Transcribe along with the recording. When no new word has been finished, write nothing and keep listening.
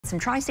Some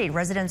tri-state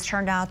residents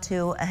turned out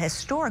to a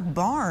historic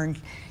barn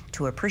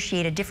to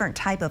appreciate a different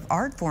type of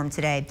art form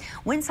today.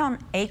 Windsong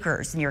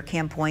Acres near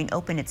Camp Point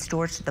opened its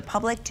doors to the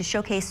public to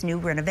showcase new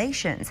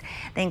renovations.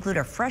 They include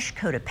a fresh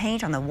coat of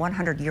paint on the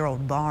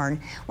 100-year-old barn.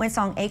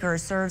 Windsong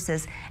Acres serves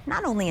as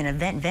not only an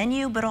event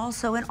venue, but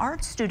also an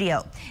art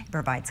studio. It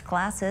provides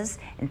classes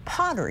in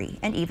pottery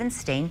and even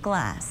stained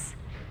glass.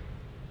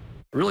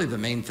 Really, the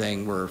main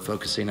thing we're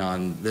focusing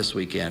on this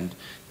weekend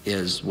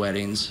is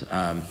weddings,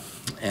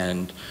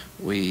 and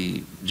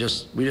we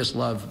just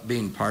love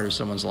being part of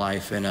someone's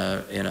life in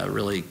a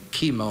really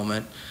key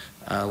moment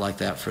like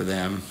that for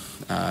them.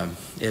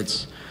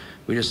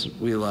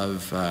 We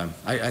love.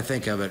 I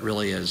think of it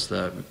really as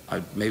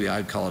maybe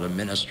I'd call it a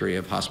ministry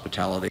of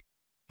hospitality.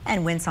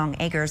 And Windsong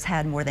Acres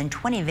had more than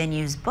 20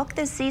 venues booked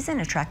this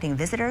season, attracting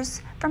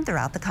visitors from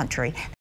throughout the country.